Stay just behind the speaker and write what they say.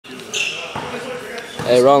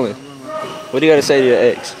Hey, Roland, what do you got to say to your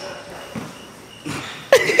ex?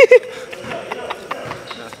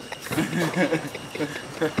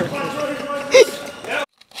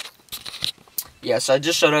 Yeah, so I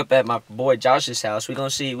just showed up at my boy Josh's house. We gonna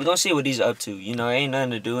see what he's up to. You know, ain't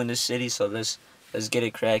nothing to do in this city, so let's get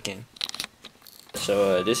it cracking.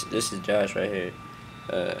 So this is Josh right here.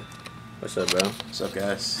 What's up, bro? What's up,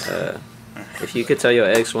 guys? If you could tell your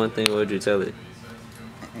ex one thing, what would you tell it?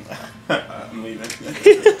 I'm leaving.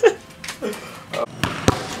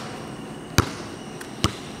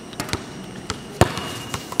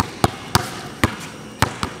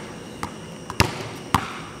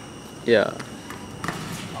 Yeah.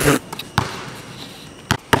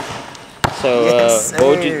 So Yes,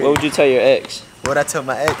 what would you tell your ex? What'd I tell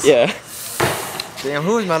my ex? Yeah. Damn,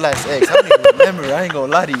 who was my last ex? I don't even remember. I ain't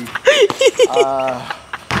gonna lie to you.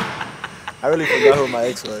 I really forgot who my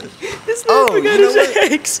ex was. Oh, you know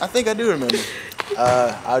what? Ex. I think I do remember.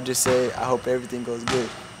 I'll just say I hope everything goes good.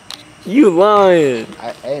 You lying.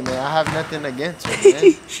 Hey man, I have nothing against her,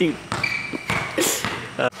 man. Shoot.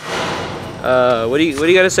 What do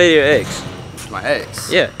you gotta say to your ex? My ex?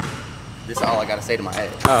 Yeah. This is all I gotta say to my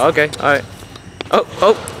ex. Oh, okay. All right.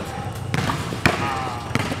 Oh.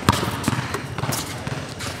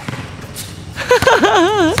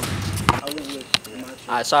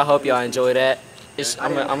 Alright, so I hope y'all enjoy that.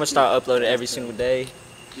 I'm gonna start uploading every single day.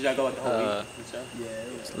 Did y'all go like the whole week and stuff?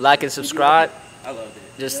 Yeah. Like and subscribe. I loved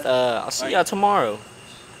it. Just I'll see y'all tomorrow.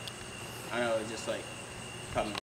 I know, it's just like coming.